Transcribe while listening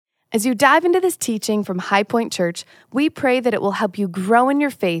As you dive into this teaching from High Point Church, we pray that it will help you grow in your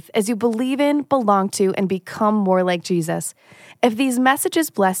faith as you believe in, belong to, and become more like Jesus. If these messages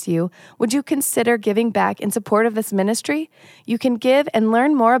bless you, would you consider giving back in support of this ministry? You can give and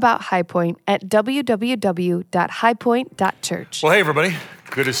learn more about High Point at www.highpoint.church. Well, hey, everybody.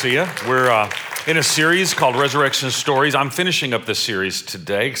 Good to see you. We're in a series called Resurrection Stories. I'm finishing up this series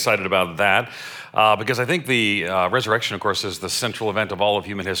today. Excited about that. Because I think the resurrection, of course, is the central event of all of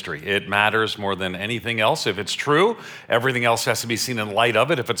human history. It matters more than anything else. If it's true, everything else has to be seen in light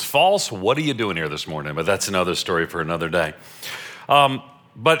of it. If it's false, what are you doing here this morning? But that's another story for another day.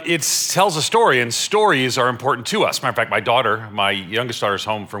 But it tells a story, and stories are important to us. Matter of fact, my youngest daughter's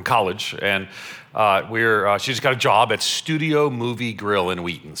home from college, and she just got a job at Studio Movie Grill in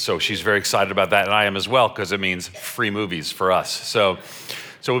Wheaton. So she's very excited about that, and I am as well, because it means free movies for us.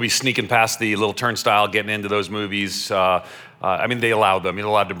 So we'll be sneaking past the little turnstile, getting into those movies. They allow them. You're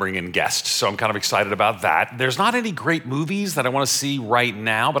allowed to bring in guests. So I'm kind of excited about that. There's not any great movies that I want to see right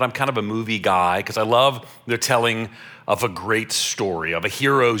now, but I'm kind of a movie guy because I love the telling of a great story, of a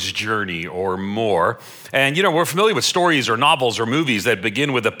hero's journey or more. And, we're familiar with stories or novels or movies that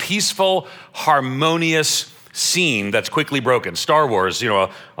begin with a peaceful, harmonious scene that's quickly broken. Star Wars, a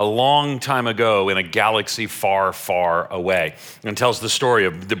long time ago in a galaxy far, far away, and tells the story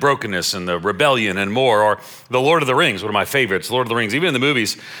of the brokenness and the rebellion and more. Or The Lord of the Rings, one of my favorites, Lord of the Rings, even in the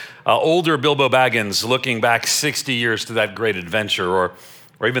movies, older Bilbo Baggins looking back 60 years to that great adventure, or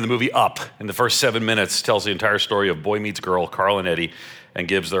even the movie Up, in the first 7 minutes, tells the entire story of boy meets girl, Carl and Eddie, and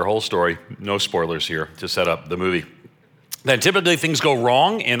gives their whole story. No spoilers here to set up the movie. Then typically things go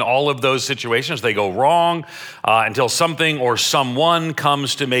wrong in all of those situations. They go wrong until something or someone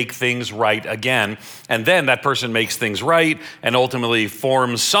comes to make things right again. And then that person makes things right and ultimately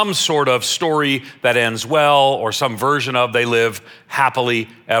forms some sort of story that ends well, or some version of they live happily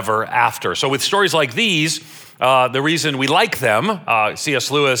ever after. So with stories like these, the reason we like them, C.S.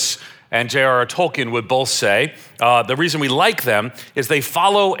 Lewis and J.R.R. Tolkien would both say, the reason we like them is they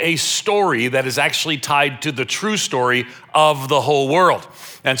follow a story that is actually tied to the true story of the whole world.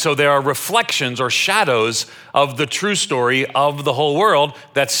 And so there are reflections or shadows of the true story of the whole world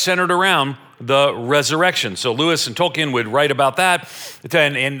that's centered around the resurrection. So Lewis and Tolkien would write about that,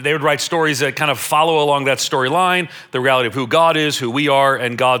 and they would write stories that kind of follow along that storyline, the reality of who God is, who we are,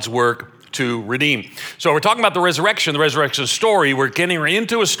 and God's work to redeem. So we're talking about the resurrection story. We're getting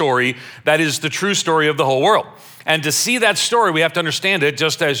into a story that is the true story of the whole world. And to see that story, we have to understand it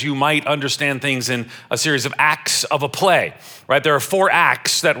just as you might understand things in a series of acts of a play, right? There are 4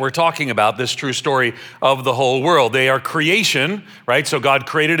 acts that we're talking about, this true story of the whole world. They are creation, right? So God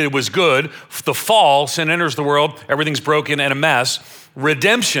created, it was good. The fall, sin enters the world, everything's broken and a mess.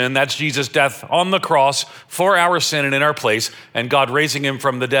 Redemption, that's Jesus' death on the cross for our sin and in our place, and God raising him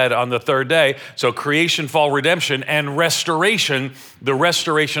from the dead on the 3rd day. So creation, fall, redemption, and restoration, the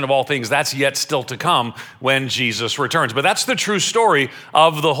restoration of all things, that's yet still to come when Jesus returns. But that's the true story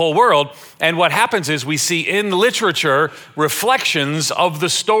of the whole world. And what happens is we see in literature reflections of the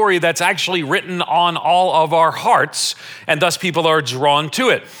story that's actually written on all of our hearts, and thus people are drawn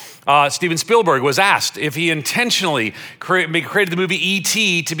to it. Steven Spielberg was asked if he intentionally created the movie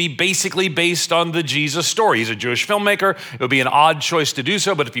E.T. to be basically based on the Jesus story. He's a Jewish filmmaker. It would be an odd choice to do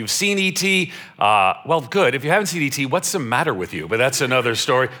so, but if you've seen E.T., well, good. If you haven't seen E.T., what's the matter with you? But that's another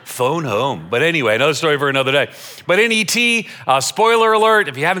story. Phone home. But anyway, another story for another day. But in E.T., spoiler alert,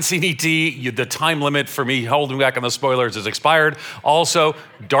 if you haven't seen E.T., the time limit for me holding back on the spoilers is expired. Also,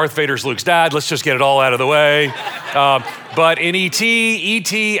 Darth Vader's Luke's dad. Let's just get it all out of the way. But in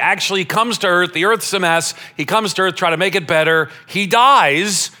E.T. actually comes to Earth. The Earth's a mess. He comes to Earth, try to make it better. He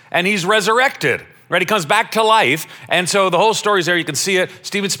dies, and he's resurrected. Right? He comes back to life. And so the whole story's there. You can see it.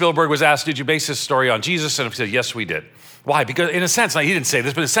 Steven Spielberg was asked, did you base this story on Jesus? And he said, yes, we did. Why? Because in a sense, now he didn't say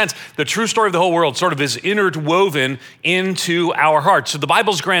this, but in a sense, the true story of the whole world sort of is interwoven into our hearts. So the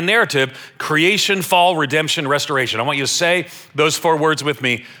Bible's grand narrative, creation, fall, redemption, restoration. I want you to say those 4 words with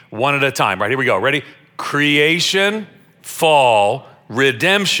me one at a time. Right, here we go. Ready? Creation, fall,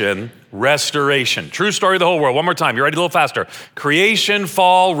 redemption, restoration. True story of the whole world. One more time. You ready? A little faster. Creation,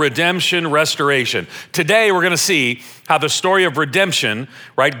 fall, redemption, restoration. Today, we're going to see how the story of redemption,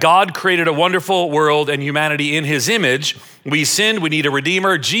 right? God created a wonderful world and humanity in his image. We sinned. We need a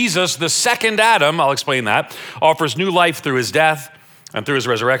redeemer. Jesus, the second Adam, I'll explain that, offers new life through his death and through his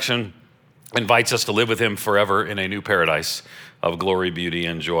resurrection, invites us to live with him forever in a new paradise of glory, beauty,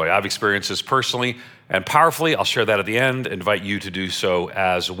 and joy. I've experienced this personally and powerfully. I'll share that at the end. Invite you to do so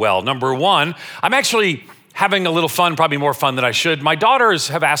as well. Number 1, I'm actually having a little fun, probably more fun than I should. My daughters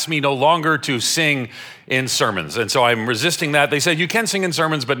have asked me no longer to sing in sermons. And so I'm resisting that. They said, you can sing in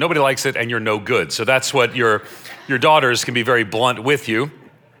sermons, but nobody likes it and you're no good. So that's what your daughters can be very blunt with you.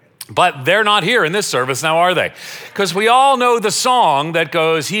 But they're not here in this service now, are they? Because we all know the song that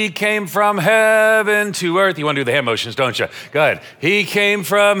goes, he came from heaven to earth. You want to do the hand motions, don't you? Go ahead. He came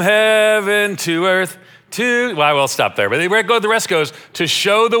from heaven to earth well, I will stop there. But the rest goes, to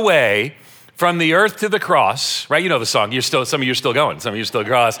show the way from the earth to the cross, right? You know the song. Some of you are still going. Some of you are still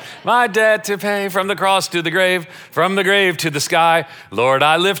cross. My debt to pay, from the cross to the grave to the sky. Lord,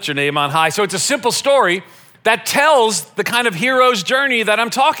 I lift your name on high. So it's a simple story that tells the kind of hero's journey that I'm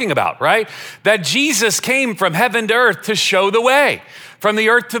talking about, right? That Jesus came from heaven to earth to show the way. From the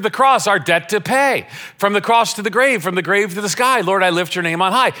earth to the cross, our debt to pay. From the cross to the grave, from the grave to the sky. Lord, I lift your name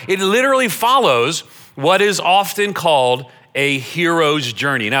on high. It literally follows what is often called a hero's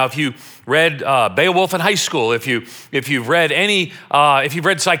journey. Now, if you read Beowulf in high school, if you've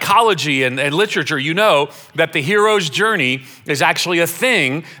read psychology and literature, you know that the hero's journey is actually a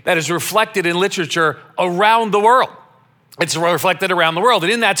thing that is reflected in literature around the world. It's reflected around the world.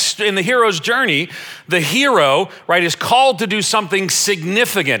 And in the hero's journey, the hero, right, is called to do something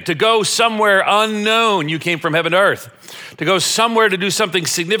significant, to go somewhere unknown. You came from heaven to earth. To go somewhere to do something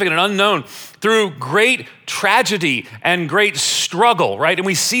significant and unknown through great tragedy and great struggle, right? And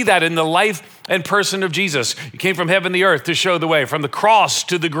we see that in the life and person of Jesus. You came from heaven to earth to show the way, from the cross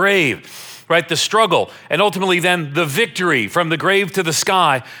to the grave, right? The struggle, and ultimately then the victory, from the grave to the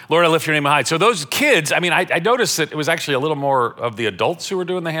sky. Lord, I lift your name high. So those kids, I noticed that it was actually a little more of the adults who were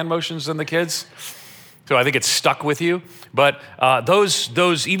doing the hand motions than the kids. So I think it's stuck with you. But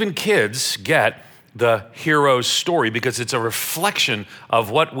those even kids get the hero's story because it's a reflection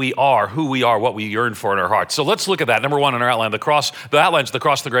of what we are, who we are, what we yearn for in our hearts. So let's look at that. Number one on our outline, the outline's the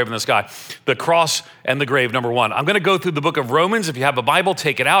cross, the grave, and the sky. The cross and the grave, number one. I'm going to go through the book of Romans. If you have a Bible,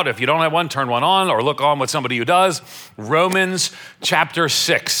 take it out. If you don't have one, turn one on or look on with somebody who does. Romans chapter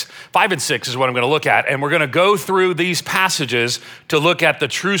 6. 5 and 6 is what I'm going to look at. And we're going to go through these passages to look at the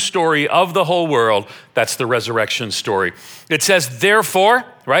true story of the whole world. That's the resurrection story. It says, therefore,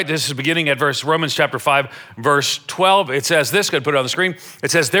 right? This is beginning at Romans chapter 5, verse 12. It says this, going to put it on the screen.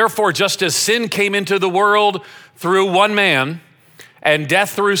 It says, therefore, just as sin came into the world through one man and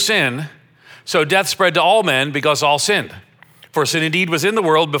death through sin, so death spread to all men because all sinned. For sin indeed was in the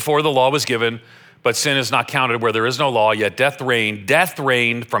world before the law was given, but sin is not counted where there is no law, yet death reigned. Death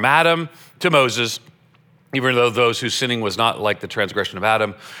reigned from Adam to Moses, even though those whose sinning was not like the transgression of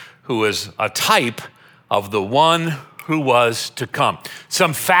Adam, who was a type of the one who was to come.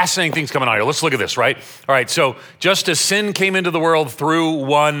 Some fascinating things coming on here. Let's look at this, right? All right, so just as sin came into the world through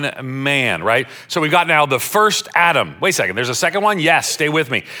one man, right? So we've got now the first Adam. Wait a second, there's a second one? Yes, stay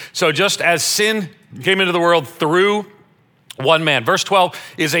with me. So just as sin came into the world through one man. Verse 12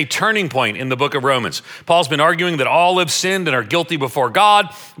 is a turning point in the book of Romans. Paul's been arguing that all have sinned and are guilty before God,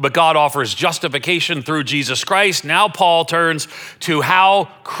 but God offers justification through Jesus Christ. Now Paul turns to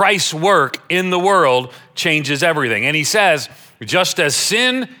how Christ's work in the world changes everything. And he says, just as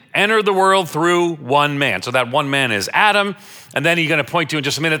sin entered the world through one man. So that one man is Adam. And then he's going to point to in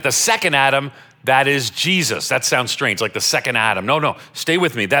just a minute the second Adam. That is Jesus. That sounds strange, like the second Adam. No, stay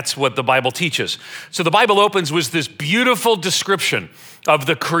with me. That's what the Bible teaches. So the Bible opens with this beautiful description of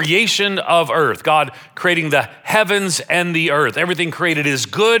the creation of earth, God creating the heavens and the earth. Everything created is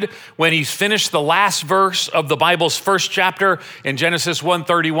good. When he's finished the last verse of the Bible's first chapter in Genesis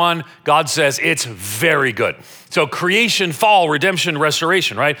 1:31, God says it's very good. So creation, fall, redemption,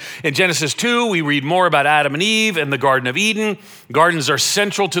 restoration, right? In Genesis 2, we read more about Adam and Eve and the Garden of Eden. Gardens are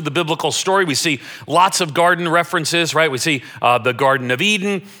central to the biblical story. We see lots of garden references, right? We see the Garden of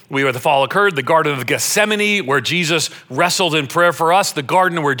Eden, where the fall occurred, the Garden of Gethsemane, where Jesus wrestled in prayer for us, the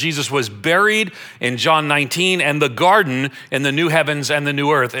garden where Jesus was buried in John 19, and the garden in the new heavens and the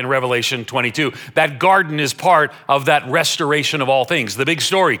new earth in Revelation 22. That garden is part of that restoration of all things. The big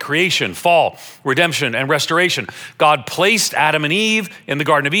story, creation, fall, redemption, and restoration. God placed Adam and Eve in the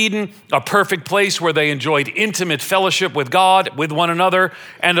Garden of Eden, a perfect place where they enjoyed intimate fellowship with God, with one another,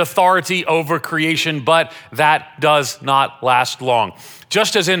 and authority over creation, but that does not last long.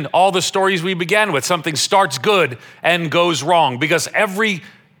 Just as in all the stories we began with, something starts good and goes wrong, because every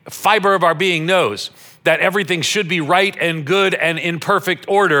fiber of our being knows that everything should be right and good and in perfect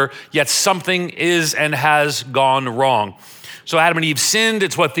order, yet something is and has gone wrong. So Adam and Eve sinned.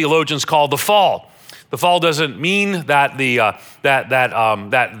 It's what theologians call the fall. The fall doesn't mean that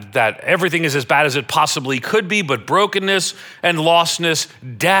that everything is as bad as it possibly could be, but brokenness and lostness,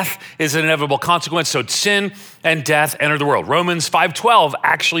 death is an inevitable consequence. So sin and death enter the world. Romans 5:12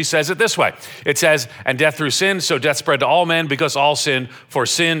 actually says it this way. It says, and death through sin, so death spread to all men because all sin for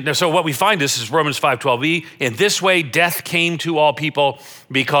sin. So what we find is Romans 5:12b. In this way, death came to all people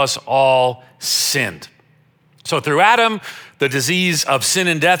because all sinned. So through Adam, the disease of sin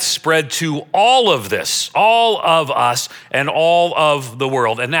and death spread to all of this, all of us, and all of the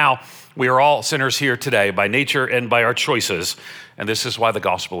world. And now we are all sinners here today by nature and by our choices. And this is why the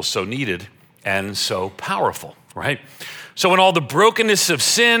gospel is so needed and so powerful, right? So in all the brokenness of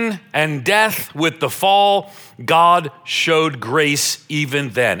sin and death with the fall, God showed grace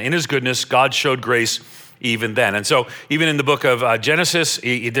even then. In his goodness, God showed grace even then. And so even in the book of Genesis,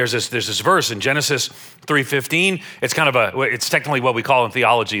 there's this verse in Genesis 3:15. It's technically what we call in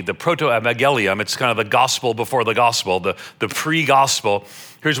theology the proto-evangelium. It's kind of the gospel before the gospel, the pre-gospel.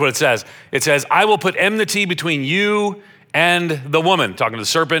 Here's what it says. It says, I will put enmity between you and the woman, talking to the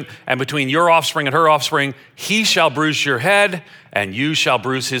serpent, and between your offspring and her offspring, he shall bruise your head and you shall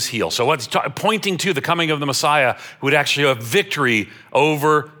bruise his heel. So what's pointing to the coming of the Messiah who would actually have victory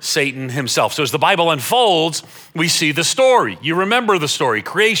over Satan himself. So as the Bible unfolds, we see the story. You remember the story: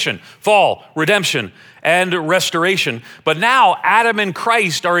 creation, fall, redemption, and restoration. But now Adam and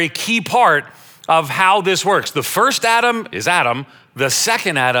Christ are a key part of how this works. The first Adam is Adam. The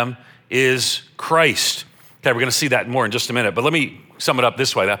second Adam is Christ. Okay, we're going to see that more in just a minute, but let me sum it up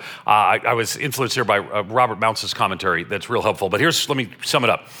this way. I was influenced here by Robert Mounce's commentary that's real helpful, but let me sum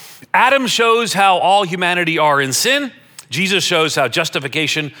it up. Adam shows how all humanity are in sin. Jesus shows how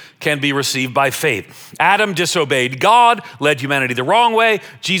justification can be received by faith. Adam disobeyed God, led humanity the wrong way.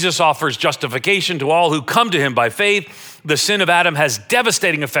 Jesus offers justification to all who come to him by faith. The sin of Adam has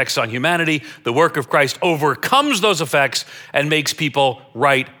devastating effects on humanity. The work of Christ overcomes those effects and makes people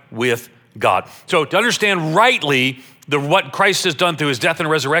right with God. So to understand rightly what Christ has done through his death and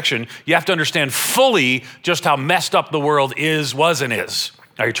resurrection, you have to understand fully just how messed up the world was, and is.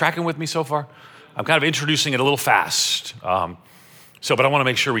 Are you tracking with me so far? I'm kind of introducing it a little fast. But I want to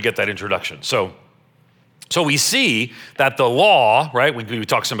make sure we get that introduction. So we see that the law, right? We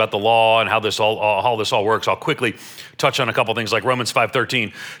talk some about the law and how this all works. I'll quickly touch on a couple things like Romans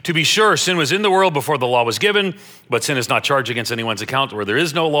 5:13. To be sure, sin was in the world before the law was given, but sin is not charged against anyone's account where there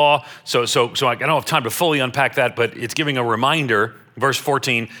is no law. So I don't have time to fully unpack that, but it's giving a reminder. Verse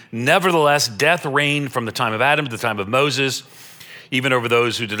 14, nevertheless, death reigned from the time of Adam to the time of Moses, even over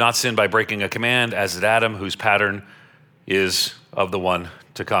those who did not sin by breaking a command, as did Adam, whose pattern is of the one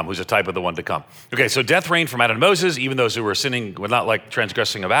to come, who's a type of the one to come. Okay, so death reigned from Adam to Moses, even those who were sinning were not like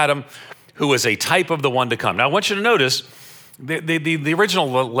transgressing of Adam, who was a type of the one to come. Now, I want you to notice the original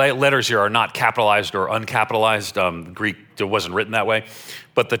letters here are not capitalized or uncapitalized. Greek, it wasn't written that way.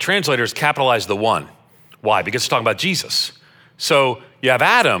 But the translators capitalized the one. Why? Because it's talking about Jesus. So you have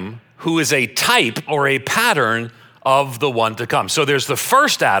Adam, who is a type or a pattern of the one to come. So there's the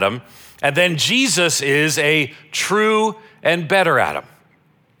first Adam, and then Jesus is a true and better Adam.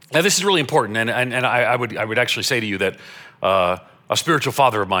 Now, this is really important, and I would actually say to you that a spiritual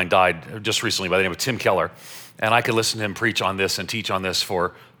father of mine died just recently by the name of Tim Keller, and I could listen to him preach on this and teach on this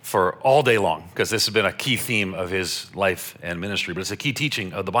for all day long, because this has been a key theme of his life and ministry, but it's a key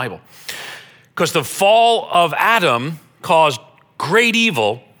teaching of the Bible. Because the fall of Adam caused great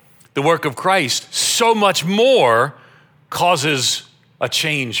evil, the work of Christ so much more causes a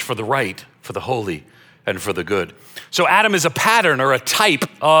change for the right, for the holy, and for the good. So Adam is a pattern or a type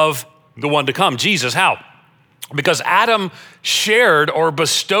of the one to come, Jesus. How? Because Adam shared or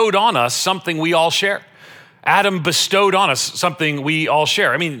bestowed on us something we all share. Adam bestowed on us something we all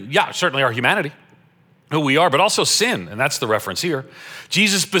share. I mean, yeah, certainly our humanity, who we are, but also sin, and that's the reference here.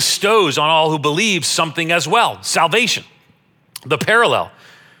 Jesus bestows on all who believe something as well, salvation. The parallel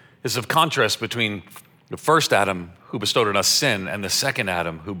is of contrast between the first Adam who bestowed on us sin and the second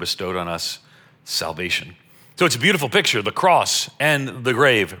Adam who bestowed on us salvation. So it's a beautiful picture, the cross and the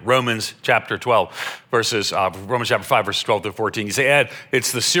grave, Romans chapter 12, Romans chapter 5, verses 12 to 14. You say, Ed, the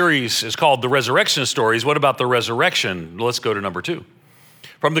series is called The Resurrection Stories. What about the resurrection? Let's go to number 2.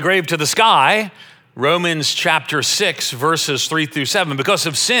 From the grave to the sky, Romans chapter 6, verses 3 through 7. Because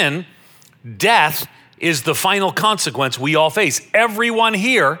of sin, death is the final consequence we all face. Everyone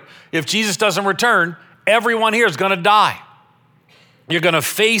here, if Jesus doesn't return, everyone here is going to die. You're going to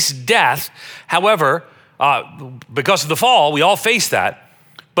face death. However, because of the fall, we all face that.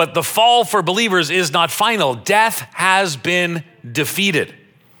 But the fall for believers is not final. Death has been defeated.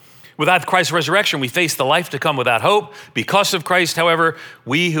 Without Christ's resurrection, we face the life to come without hope. Because of Christ, however,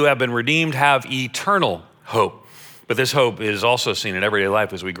 we who have been redeemed have eternal hope. But this hope is also seen in everyday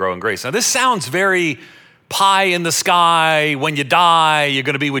life as we grow in grace. Now, this sounds very pie in the sky. When you die, you're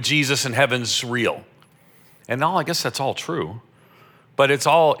going to be with Jesus and heaven's real. And I guess that's all true, but it's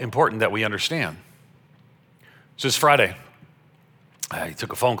all important that we understand. So this Friday, I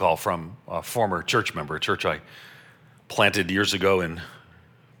took a phone call from a former church member, a church I planted years ago in a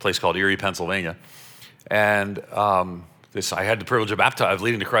place called Erie, Pennsylvania. And I had the privilege of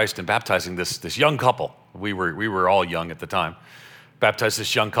leading to Christ and baptizing this young couple. We were all young at the time. Baptized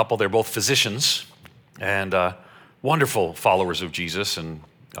this young couple. They're both physicians and wonderful followers of Jesus and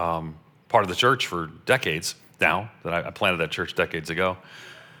part of the church for decades now. That I planted that church decades ago.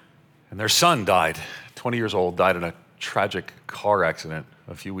 And their son died, 20 years old, died in a tragic car accident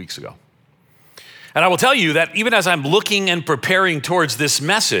a few weeks ago. And I will tell you that even as I'm looking and preparing towards this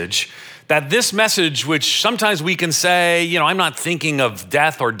message, that this message, which sometimes we can say, I'm not thinking of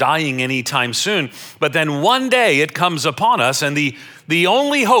death or dying anytime soon, but then one day it comes upon us, and the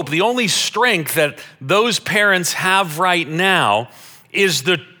only hope, the only strength that those parents have right now is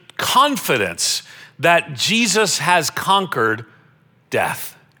the confidence that Jesus has conquered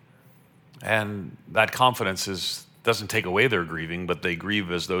death. And that confidence doesn't take away their grieving, but they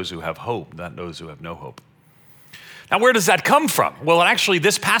grieve as those who have hope, not those who have no hope. Now, where does that come from? Well, actually,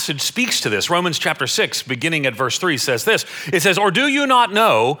 this passage speaks to this. Romans chapter 6, beginning at verse 3, says this. It says, "Or do you not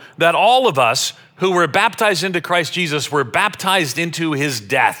know that all of us who were baptized into Christ Jesus were baptized into his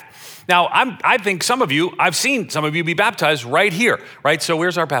death?" Now, I think I've seen some of you be baptized right here, right? So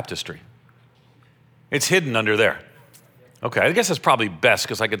where's our baptistry? It's hidden under there. Okay, I guess that's probably best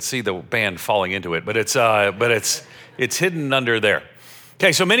because I could see the band falling into it, but it's hidden under there.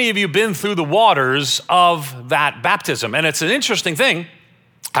 Okay, so many of you have been through the waters of that baptism, and it's an interesting thing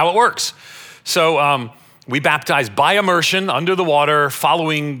how it works. So we baptize by immersion under the water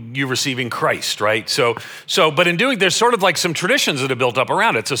following you receiving Christ, right? But in doing, there's sort of like some traditions that are built up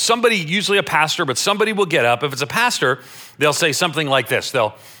around it. So somebody, usually a pastor, but somebody will get up. If it's a pastor, they'll say something like this.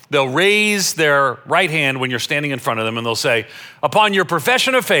 They'll raise their right hand when you're standing in front of them, and they'll say, "Upon your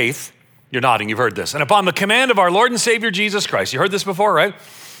profession of faith," you're nodding, you've heard this, "and upon the command of our Lord and Savior Jesus Christ." You heard this before, right?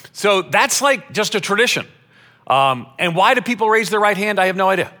 So that's like just a tradition. And why do people raise their right hand? I have no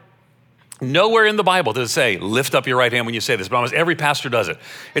idea. Nowhere in the Bible does it say, lift up your right hand when you say this, but almost every pastor does it.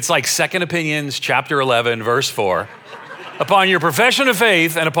 It's like Second Opinions, chapter 11, verse 4. "Upon your profession of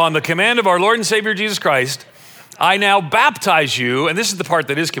faith and upon the command of our Lord and Savior Jesus Christ, I now baptize you," and this is the part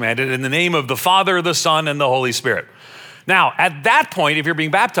that is commanded, "in the name of the Father, the Son, and the Holy Spirit." Now, at that point, if you're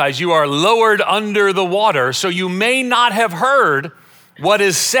being baptized, you are lowered under the water, so you may not have heard what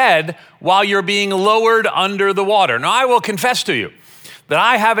is said while you're being lowered under the water. Now, I will confess to you that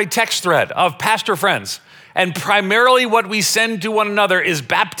I have a text thread of pastor friends, and primarily what we send to one another is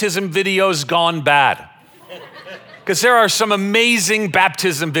baptism videos gone bad. Because there are some amazing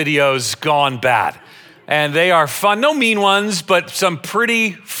baptism videos gone bad. And they are fun, no mean ones, but some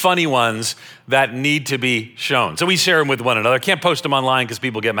pretty funny ones that need to be shown. So we share them with one another. Can't post them online because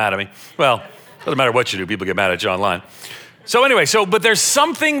people get mad at me. Well, doesn't matter what you do, people get mad at you online. So anyway, but there's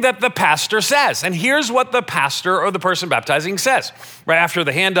something that the pastor says, and here's what the pastor or the person baptizing says. Right after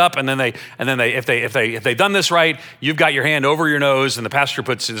the hand up, and then if they've done this right, you've got your hand over your nose, and the pastor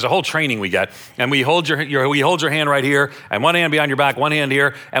there's a whole training we get, and we hold your hand right here, and one hand behind your back, one hand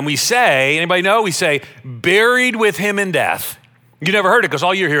here, and we say, anybody know? We say, "Buried with him in death." You never heard it because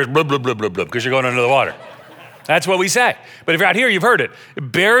all you hear is blah blah blah blah blah because you're going under the water. That's what we say. But if you're out here, you've heard it.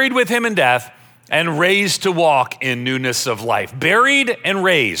 Buried with him in death, and raised to walk in newness of life. Buried and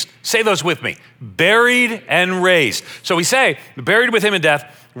raised. Say those with me. Buried and raised. So we say, buried with him in death,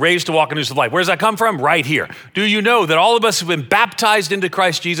 raised to walk in newness of life. Where does that come from? Right here. Do you know that all of us who have been baptized into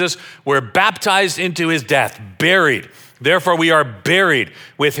Christ Jesus were baptized into his death, buried. Therefore, we are buried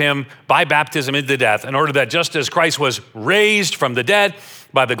with him by baptism into death, in order that just as Christ was raised from the dead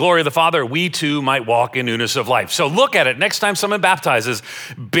by the glory of the Father, we too might walk in newness of life. So look at it. Next time someone baptizes,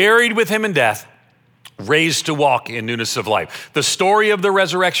 buried with him in death, raised to walk in newness of life. The story of the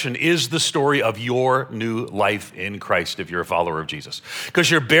resurrection is the story of your new life in Christ if you're a follower of Jesus.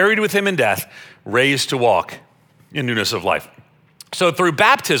 Because you're buried with him in death, raised to walk in newness of life. So through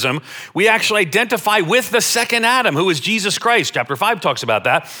baptism, we actually identify with the second Adam, who is Jesus Christ. Chapter 5 talks about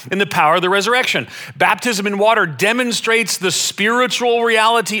that in the power of the resurrection. Baptism in water demonstrates the spiritual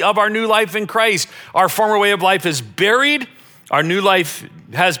reality of our new life in Christ. Our former way of life is buried. Our new life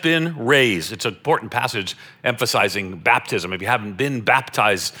has been raised. It's an important passage emphasizing baptism. If you haven't been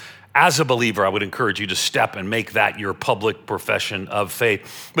baptized As a believer, I would encourage you to step and make that your public profession of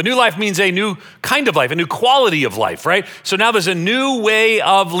faith. But new life means a new kind of life, a new quality of life, right? So now there's a new way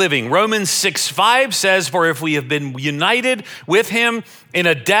of living. Romans 6:5 says, "For if we have been united with him in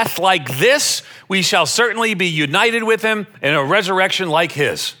a death like this, we shall certainly be united with him in a resurrection like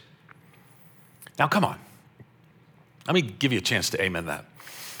his." Now, come on. Let me give you a chance to amen that.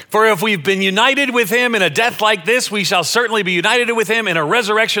 For if we've been united with him in a death like this, we shall certainly be united with him in a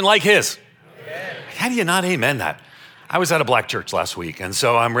resurrection like his. Amen. How do you not amen that? I was at a black church last week, and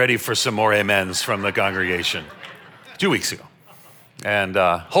so I'm ready for some more amens from the congregation 2 weeks ago. And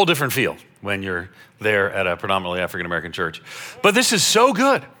a whole different feel when you're there at a predominantly African-American church. But this is so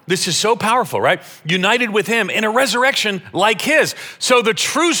good. This is so powerful, right? United with him in a resurrection like his. So the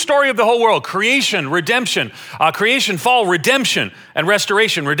true story of the whole world, creation, redemption, creation, fall, redemption, and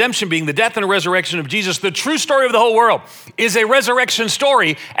restoration. Redemption being the death and resurrection of Jesus. The true story of the whole world is a resurrection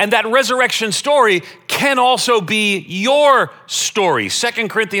story, and that resurrection story can also be your story. 2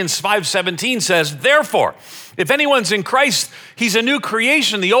 Corinthians 5:17 says, "Therefore, if anyone's in Christ, he's a new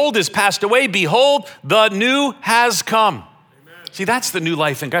creation. The old is passed away. Behold, the new has come." Amen. See, that's the new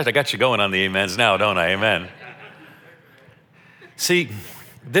life in Christ. I got you going on the amens now, don't I? Amen. See,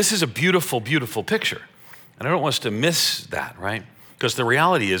 this is a beautiful, beautiful picture. And I don't want us to miss that, right? Because the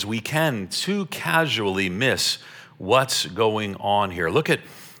reality is we can too casually miss what's going on here. Look at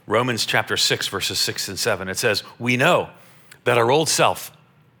Romans chapter 6, verses 6 and 7. It says, "We know that our old self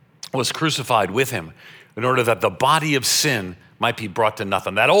was crucified with him in order that the body of sin might be brought to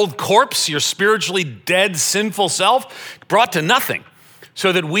nothing." That old corpse, your spiritually dead, sinful self, brought to nothing,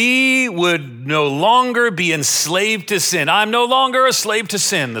 so that we would no longer be enslaved to sin. "I'm no longer a slave to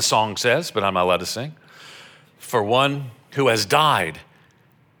sin," the song says, but I'm not allowed to sing. For one who has died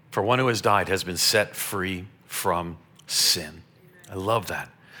has been set free from sin." I love that.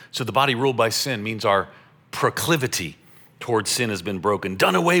 So the body ruled by sin means our proclivity towards sin has been broken.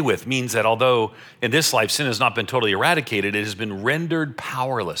 Done away with means that although in this life sin has not been totally eradicated, it has been rendered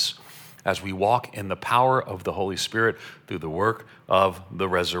powerless as we walk in the power of the Holy Spirit through the work of the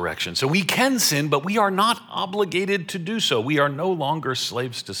resurrection. So we can sin, but we are not obligated to do so. We are no longer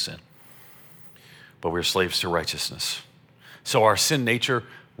slaves to sin, but we're slaves to righteousness. So our sin nature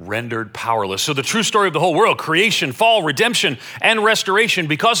rendered powerless. So the true story of the whole world, creation, fall, redemption, and restoration.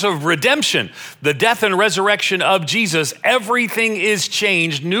 Because of redemption, the death and resurrection of Jesus, everything is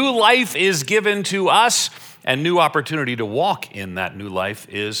changed. New life is given to us, and new opportunity to walk in that new life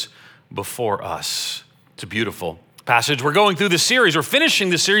is before us. It's a beautiful passage. We're going through this series. We're finishing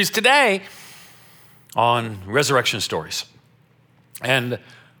this series today on resurrection stories. And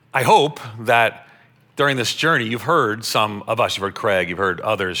I hope that during this journey, you've heard some of us, you've heard Craig, you've heard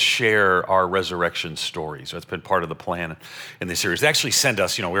others share our resurrection stories. So it's been part of the plan in this series. They actually send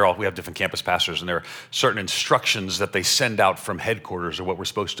us, we have different campus pastors, and there are certain instructions that they send out from headquarters of what we're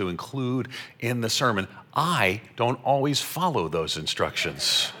supposed to include in the sermon. I don't always follow those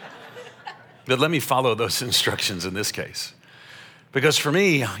instructions. But let me follow those instructions in this case. Because for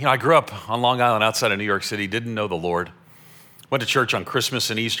me, I grew up on Long Island outside of New York City, didn't know the Lord. Went to church on Christmas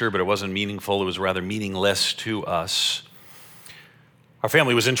and Easter, but it wasn't meaningful. It was rather meaningless to us. Our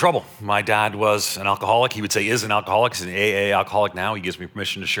family was in trouble. My dad was an alcoholic. He would say is an alcoholic. He's an AA alcoholic now. He gives me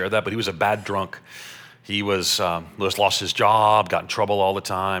permission to share that, but he was a bad drunk. He lost his job, got in trouble all the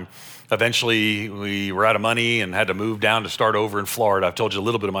time. Eventually, we were out of money and had to move down to start over in Florida. I've told you a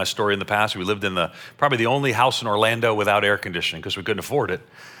little bit of my story in the past. We lived in probably the only house in Orlando without air conditioning because we couldn't afford it,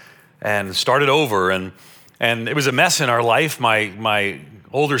 and started over. And it was a mess in our life. My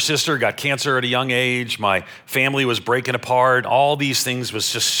older sister got cancer at a young age. My family was breaking apart. All these things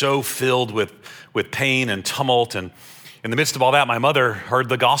was just so filled with pain and tumult. And in the midst of all that, my mother heard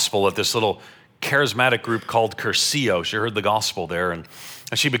the gospel at this little charismatic group called Curcio. She heard the gospel there, and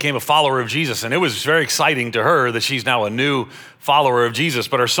she became a follower of Jesus. And it was very exciting to her that she's now a new follower of Jesus.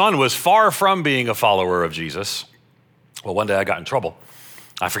 But her son was far from being a follower of Jesus. Well, one day I got in trouble.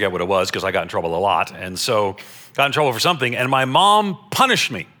 I forget what it was because I got in trouble a lot. And so got in trouble for something. And my mom punished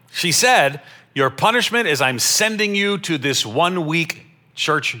me. She said, "Your punishment is I'm sending you to this 1-week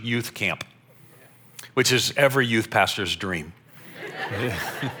church youth camp," which is every youth pastor's dream,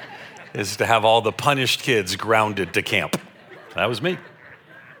 is to have all the punished kids grounded to camp. That was me.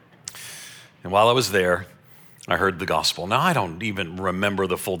 And while I was there, I heard the gospel. Now, I don't even remember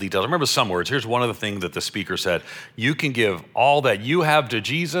the full details. I remember some words. Here's one of the things that the speaker said. You can give all that you have to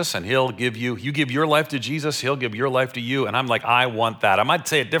Jesus, and he'll give you give your life to Jesus, he'll give your life to you. And I'm like, I want that. I might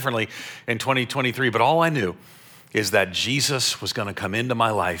say it differently in 2023, but all I knew is that Jesus was going to come into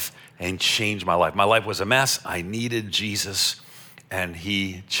my life and change my life. My life was a mess. I needed Jesus. and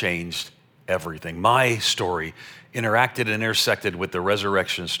he changed everything. My story interacted and intersected with the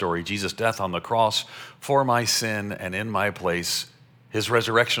resurrection story. Jesus' death on the cross for my sin and in my place. His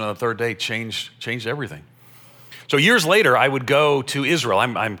resurrection on the third day changed everything. So years later, I would go to Israel.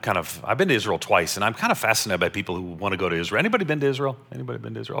 I've been to Israel twice, and I'm kind of fascinated by people who want to go to Israel. Anybody been to Israel? Anybody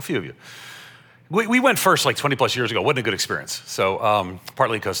been to Israel? A few of you. We went first like 20 plus years ago. Wasn't a good experience. So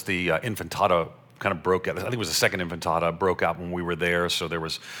partly because the Intifada kind of broke out. I think it was the second Intifada broke out when we were there. So there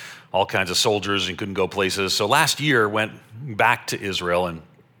was all kinds of soldiers and couldn't go places. So last year went back to Israel and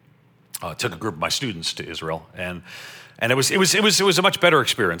took a group of my students to Israel, and it was a much better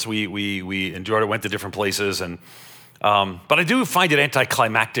experience. We enjoyed it. Went to different places, and but I do find it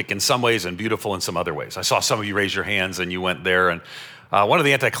anticlimactic in some ways and beautiful in some other ways. I saw some of you raise your hands and you went there, and one of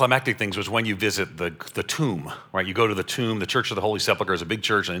the anticlimactic things was when you visit the tomb, right? You go to the tomb. The Church of the Holy Sepulchre is a big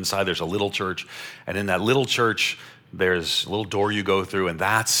church, and inside there's a little church, and in that little church there's a little door you go through, and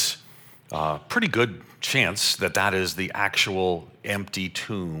that's pretty good chance that is the actual empty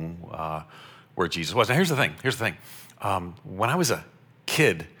tomb where Jesus was. Now here's the thing. When I was a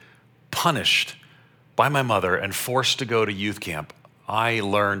kid, punished by my mother and forced to go to youth camp, I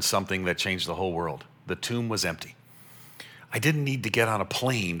learned something that changed the whole world. The tomb was empty. I didn't need to get on a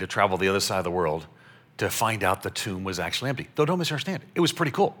plane to travel the other side of the world to find out the tomb was actually empty. Though don't misunderstand, it was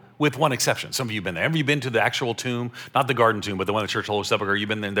pretty cool, with one exception. Some of you have been there. Have you been to the actual tomb? Not the garden tomb, but the one at the Church of the Holy Sepulchre. You've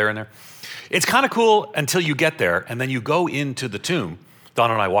been there and there? It's kind of cool until you get there, and then you go into the tomb.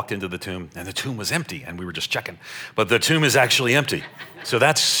 Donna and I walked into the tomb, and the tomb was empty, and we were just checking. But the tomb is actually empty. So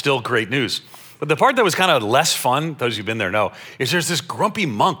that's still great news. But the part that was kind of less fun, those who've been there know, is there's this grumpy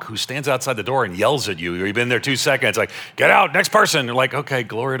monk who stands outside the door and yells at you. You've been there 2 seconds, like, get out, next person. You're like, okay,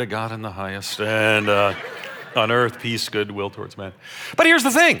 glory to God in the highest, and on earth, peace, goodwill towards men. But here's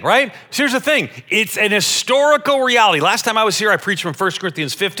the thing, right? Here's the thing. It's an historical reality. Last time I was here, I preached from 1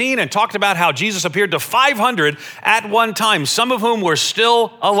 Corinthians 15 and talked about how Jesus appeared to 500 at one time, some of whom were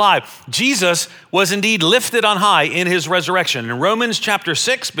still alive. Jesus was indeed lifted on high in his resurrection. In Romans chapter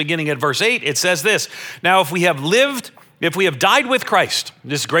 6, beginning at verse 8, it says this, now if we have died with Christ,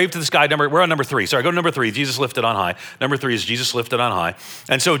 this grave to the sky, we're on number 3. Sorry, go to number 3, Jesus lifted on high. Number 3 is Jesus lifted on high.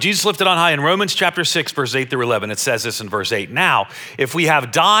 And so Jesus lifted on high in Romans chapter 6, verse 8 through 11, it says this in verse 8. Now, if we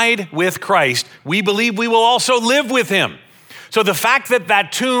have died with Christ, we believe we will also live with him. So the fact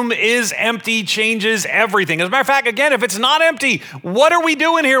that tomb is empty changes everything. As a matter of fact, again, if it's not empty, what are we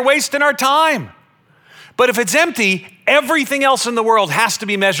doing here wasting our time? But if it's empty, everything else in the world has to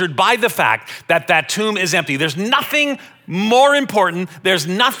be measured by the fact that tomb is empty. There's nothing more important. There's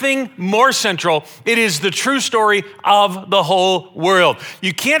nothing more central. It is the true story of the whole world.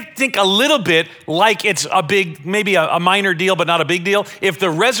 You can't think a little bit like it's a big, maybe a minor deal, but not a big deal. If the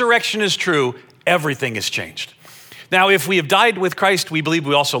resurrection is true, everything is changed. Now, if we have died with Christ, we believe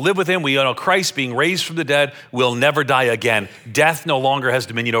we also live with him. We know Christ being raised from the dead will never die again. Death no longer has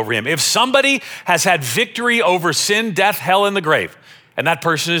dominion over him. If somebody has had victory over sin, death, hell, and the grave, and that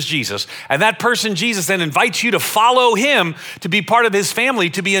person is Jesus, and that person, Jesus, then invites you to follow him, to be part of his family,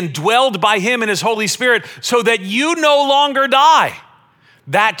 to be indwelled by him and his Holy Spirit so that you no longer die,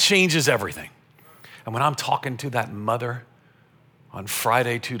 that changes everything. And when I'm talking to that mother on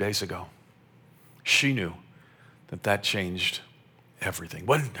Friday 2 days ago, she knew that changed everything.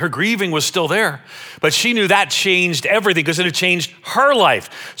 Her grieving was still there, but she knew that changed everything because it had changed her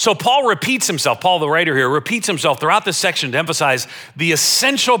life. So Paul repeats himself, Paul the writer here, repeats himself throughout this section to emphasize the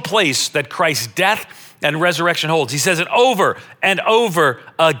essential place that Christ's death and resurrection holds. He says it over and over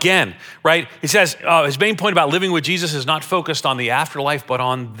again, right? He says his main point about living with Jesus is not focused on the afterlife, but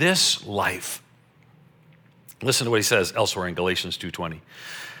on this life. Listen to what he says elsewhere in Galatians 2:20.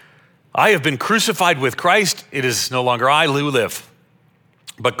 I have been crucified with Christ. It is no longer I who live,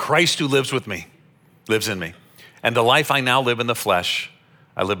 but Christ who lives in me. And the life I now live in the flesh,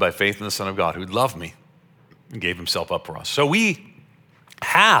 I live by faith in the Son of God who loved me and gave himself up for us. So we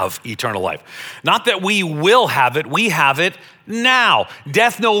have eternal life. Not that we will have it, we have it now.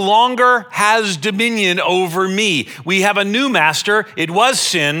 Death no longer has dominion over me. We have a new master. It was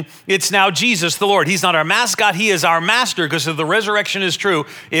sin. It's now Jesus the Lord. He's not our mascot. He is our master because if the resurrection is true,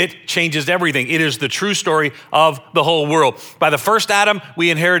 it changes everything. It is the true story of the whole world. By the first Adam, we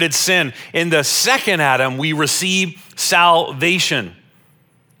inherited sin. In the second Adam, we receive salvation.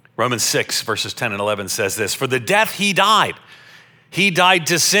 Romans 6 verses 10 and 11 says this, for the death he died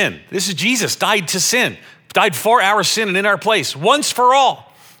to sin. This is Jesus, died to sin. Died for our sin and in our place, once for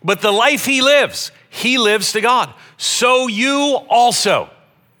all. But the life he lives to God. So you also.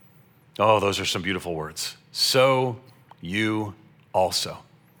 Oh, those are some beautiful words. So you also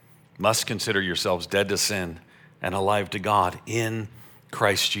must consider yourselves dead to sin and alive to God in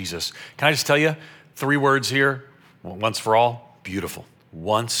Christ Jesus. Can I just tell you, 3 words here, once for all, beautiful.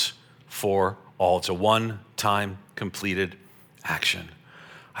 Once for all. It's a one-time completed action.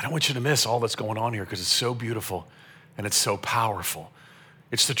 I don't want you to miss all that's going on here because it's so beautiful and it's so powerful.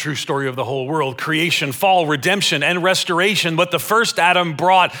 It's the true story of the whole world: creation, fall, redemption, and restoration. What the first Adam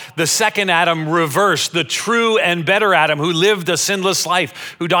brought, the second Adam reversed. The true and better Adam who lived a sinless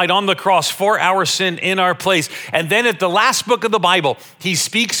life, who died on the cross for our sin in our place. And then at the last book of the Bible, he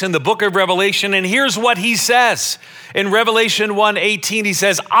speaks in the book of Revelation, and here's what he says. In Revelation 1:18, he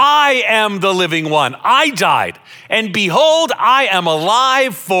says, I am the living one. I died, and behold, I am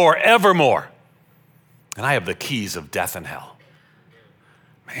alive forevermore. And I have the keys of death and hell.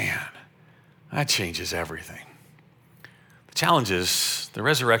 Man, that changes everything. The challenge is the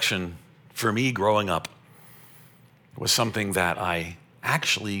resurrection, for me growing up, was something that I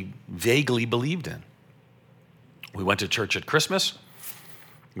actually vaguely believed in. We went to church at Christmas.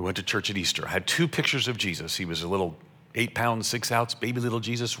 We went to church at Easter. I had 2 pictures of Jesus. He was a little 8-pound, 6-ounce baby little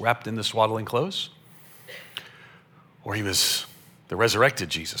Jesus wrapped in the swaddling clothes. Or he was the resurrected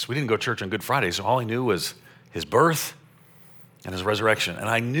Jesus. We didn't go to church on Good Friday, so all I knew was his birth and his resurrection. And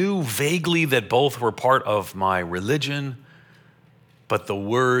I knew vaguely that both were part of my religion, but the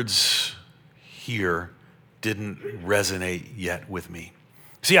words here didn't resonate yet with me.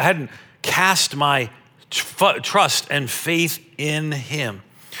 See, I hadn't cast my trust and faith in him.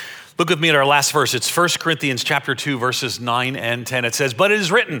 Look with me at our last verse. It's 1 Corinthians chapter 2, verses 9 and 10. It says, but it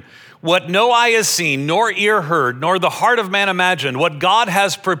is written, what no eye has seen, nor ear heard, nor the heart of man imagined, what God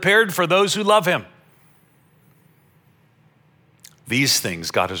has prepared for those who love him. These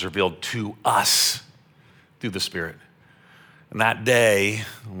things God has revealed to us through the Spirit. And that day,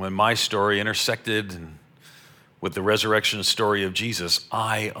 when my story intersected with the resurrection story of Jesus,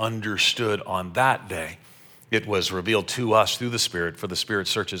 I understood on that day it was revealed to us through the Spirit, for the Spirit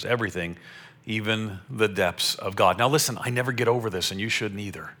searches everything, even the depths of God. Now listen, I never get over this, and you shouldn't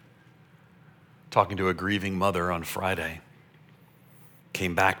either. Talking to a grieving mother on Friday,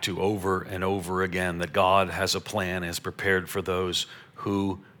 came back to over and over again that God has a plan, has prepared for those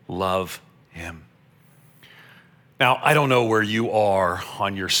who love him. Now, I don't know where you are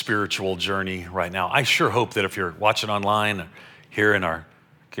on your spiritual journey right now. I sure hope that if you're watching online, here in our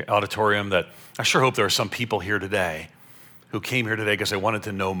auditorium, that I sure hope there are some people here today who came here today because they wanted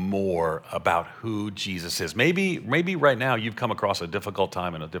to know more about who Jesus is. Maybe right now you've come across a difficult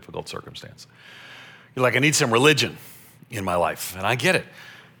time and a difficult circumstance. You're like, I need some religion in my life. And I get it.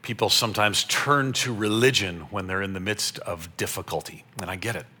 People sometimes turn to religion when they're in the midst of difficulty. And I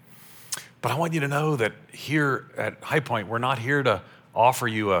get it. But I want you to know that here at High Point, we're not here to offer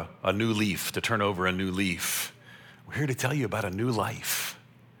you a new leaf, to turn over a new leaf. We're here to tell you about a new life.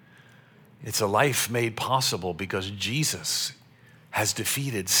 It's a life made possible because Jesus has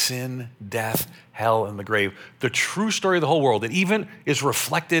defeated sin, death, hell, and the grave. The true story of the whole world. It even is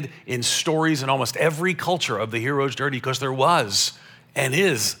reflected in stories in almost every culture of the hero's journey, because there was and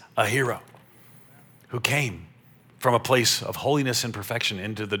is a hero who came from a place of holiness and perfection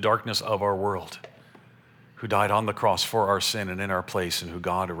into the darkness of our world, who died on the cross for our sin and in our place, and who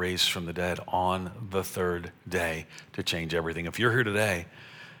God raised from the dead on the 3rd day to change everything. If you're here today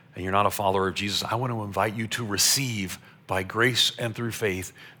and you're not a follower of Jesus, I want to invite you to receive by grace and through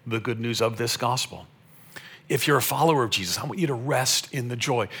faith the good news of this gospel. If you're a follower of Jesus, I want you to rest in the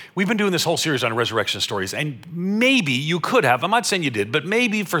joy. We've been doing this whole series on resurrection stories, and maybe you could have, I'm not saying you did, but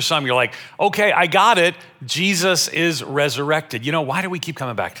maybe for some you're like, okay, I got it. Jesus is resurrected. You know, why do we keep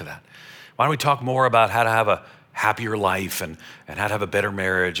coming back to that? Why don't we talk more about how to have a happier life and how to have a better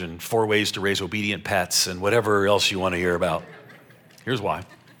marriage and 4 ways to raise obedient pets and whatever else you want to hear about? Here's why.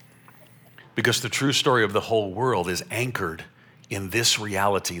 Because the true story of the whole world is anchored in this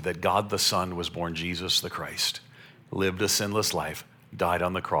reality that God the Son was born Jesus the Christ, lived a sinless life, died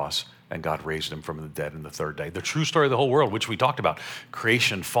on the cross, and God raised him from the dead in the 3rd day. The true story of the whole world, which we talked about,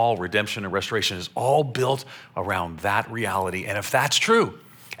 creation, fall, redemption, and restoration, is all built around that reality. And if that's true,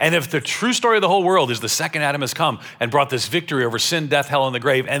 and if the true story of the whole world is the second Adam has come and brought this victory over sin, death, hell, and the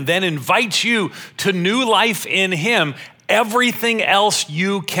grave, and then invites you to new life in him, everything else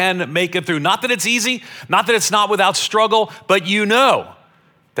you can make it through. Not that it's easy, not that it's not without struggle, but you know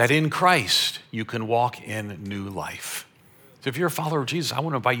that in Christ you can walk in new life. So if you're a follower of Jesus, I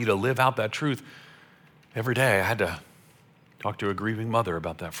want to invite you to live out that truth every day. I had to talk to a grieving mother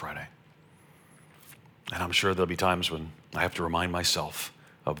about that Friday. And I'm sure there'll be times when I have to remind myself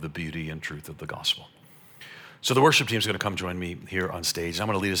of the beauty and truth of the gospel. So the worship team is going to come join me here on stage. I'm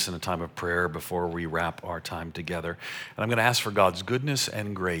going to lead us in a time of prayer before we wrap our time together. And I'm going to ask for God's goodness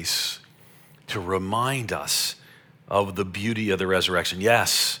and grace to remind us of the beauty of the resurrection.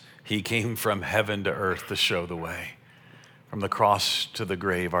 Yes, he came from heaven to earth to show the way. From the cross to the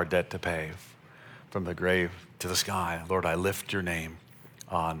grave, our debt to pay. From the grave to the sky, Lord, I lift your name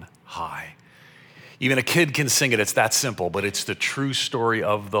on high. Even a kid can sing it. It's that simple, but it's the true story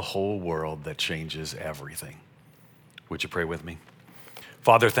of the whole world that changes everything. Would you pray with me?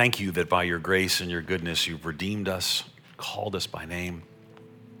 Father, thank you that by your grace and your goodness, you've redeemed us, called us by name,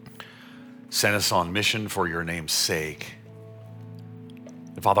 sent us on mission for your name's sake.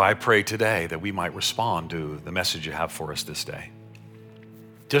 And Father, I pray today that we might respond to the message you have for us this day.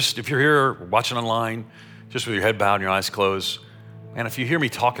 Just if you're here watching online, just with your head bowed and your eyes closed, and if you hear me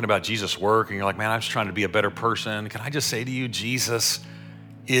talking about Jesus' work and you're like, man, I'm just trying to be a better person, can I just say to you, Jesus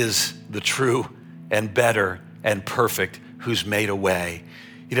is the true and better and perfect who's made a way.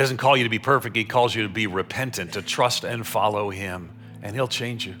 He doesn't call you to be perfect. He calls you to be repentant, to trust and follow him, and he'll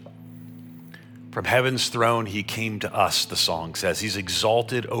change you. From heaven's throne, he came to us, the song says. He's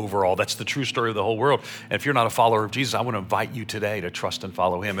exalted over all. That's the true story of the whole world. And if you're not a follower of Jesus, I want to invite you today to trust and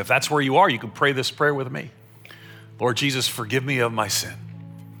follow him. If that's where you are, you can pray this prayer with me. Lord Jesus, forgive me of my sin.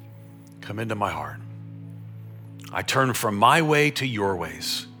 Come into my heart. I turn from my way to your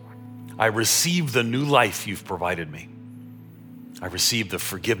ways. I receive the new life you've provided me. I receive the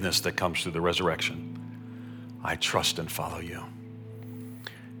forgiveness that comes through the resurrection. I trust and follow you.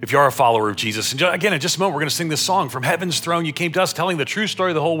 If you are a follower of Jesus, and again, in just a moment, we're going to sing this song, From Heaven's Throne, you came to us, telling the true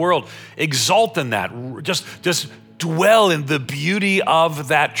story of the whole world. Exalt in that. Just dwell in the beauty of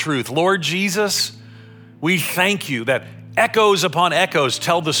that truth. Lord Jesus, we thank you that echoes upon echoes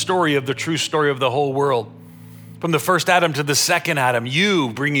tell the story of the true story of the whole world. From the first Adam to the second Adam, you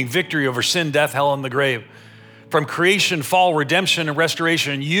bringing victory over sin, death, hell, and the grave. From creation, fall, redemption, and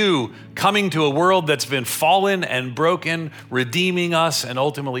restoration, you coming to a world that's been fallen and broken, redeeming us, and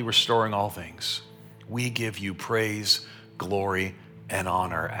ultimately restoring all things. We give you praise, glory, and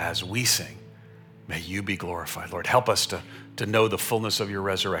honor as we sing. May you be glorified. Lord, help us to know the fullness of your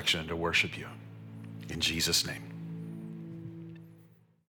resurrection and to worship you. In Jesus' name.